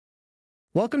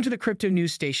Welcome to the Crypto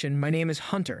News Station. My name is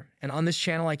Hunter, and on this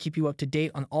channel I keep you up to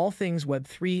date on all things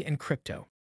Web3 and crypto.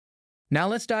 Now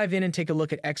let's dive in and take a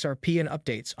look at XRP and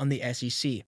updates on the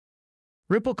SEC.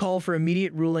 Ripple called for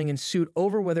immediate ruling in suit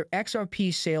over whether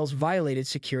XRP sales violated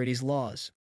securities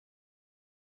laws.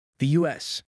 The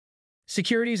U.S.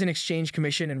 Securities and Exchange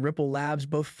Commission and Ripple Labs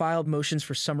both filed motions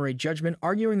for summary judgment,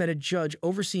 arguing that a judge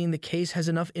overseeing the case has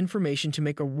enough information to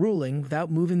make a ruling without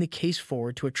moving the case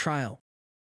forward to a trial.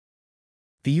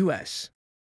 The U.S.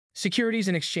 Securities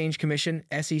and Exchange Commission,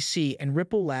 SEC, and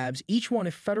Ripple Labs each want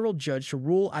a federal judge to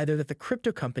rule either that the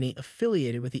crypto company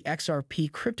affiliated with the XRP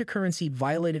cryptocurrency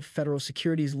violated federal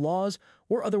securities laws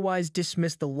or otherwise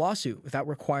dismiss the lawsuit without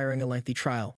requiring a lengthy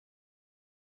trial.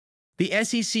 The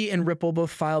SEC and Ripple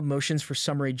both filed motions for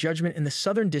summary judgment in the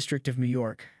Southern District of New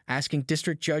York, asking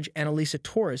District Judge Annalisa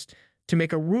Torres to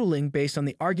make a ruling based on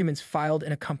the arguments filed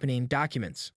in accompanying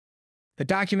documents. The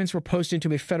documents were posted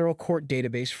to a federal court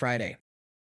database Friday.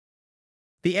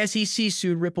 The SEC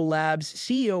sued Ripple Labs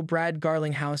CEO Brad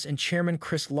Garlinghouse and Chairman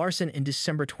Chris Larson in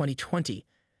December 2020,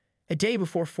 a day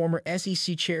before former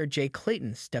SEC Chair Jay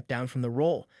Clayton stepped down from the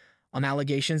role, on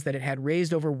allegations that it had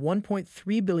raised over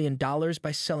 $1.3 billion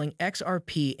by selling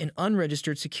XRP in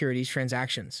unregistered securities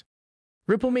transactions.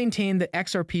 Ripple maintained that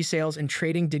XRP sales and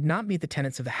trading did not meet the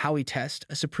tenets of the Howey test,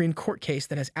 a Supreme Court case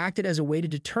that has acted as a way to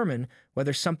determine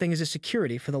whether something is a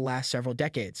security for the last several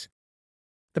decades.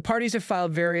 The parties have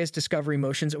filed various discovery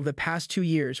motions over the past 2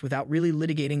 years without really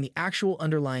litigating the actual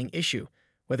underlying issue,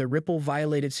 whether Ripple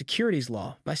violated securities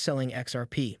law by selling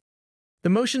XRP. The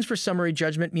motions for summary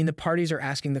judgment mean the parties are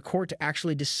asking the court to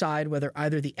actually decide whether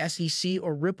either the SEC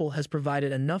or Ripple has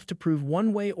provided enough to prove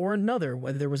one way or another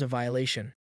whether there was a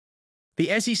violation.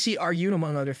 The SEC argued,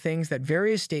 among other things, that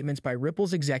various statements by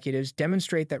Ripple's executives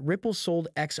demonstrate that Ripple sold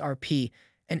XRP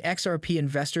and XRP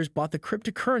investors bought the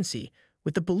cryptocurrency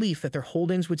with the belief that their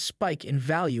holdings would spike in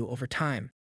value over time.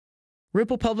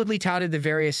 Ripple publicly touted the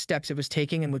various steps it was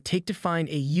taking and would take to find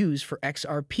a use for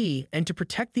XRP and to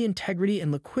protect the integrity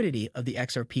and liquidity of the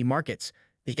XRP markets,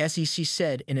 the SEC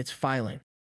said in its filing.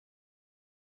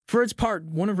 For its part,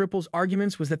 one of Ripple's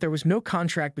arguments was that there was no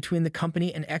contract between the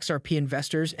company and XRP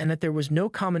investors and that there was no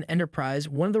common enterprise,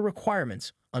 one of the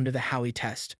requirements under the Howey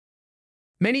test.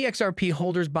 Many XRP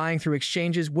holders buying through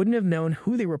exchanges wouldn't have known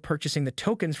who they were purchasing the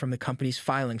tokens from, the company's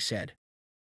filing said.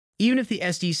 Even if the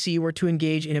SEC were to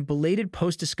engage in a belated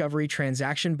post-discovery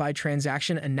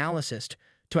transaction-by-transaction analysis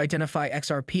to identify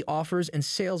XRP offers and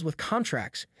sales with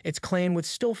contracts, its claim would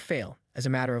still fail as a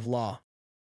matter of law.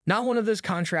 Not one of those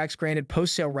contracts granted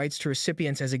post-sale rights to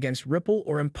recipients as against Ripple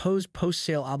or imposed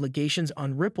post-sale obligations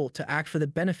on Ripple to act for the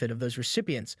benefit of those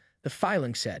recipients, the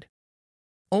filing said.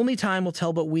 Only time will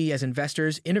tell, but we as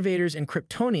investors, innovators, and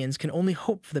Kryptonians can only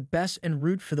hope for the best and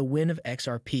root for the win of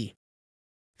XRP.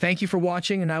 Thank you for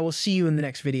watching, and I will see you in the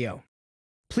next video.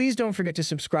 Please don't forget to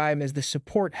subscribe as the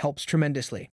support helps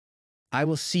tremendously. I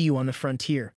will see you on the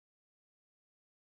frontier.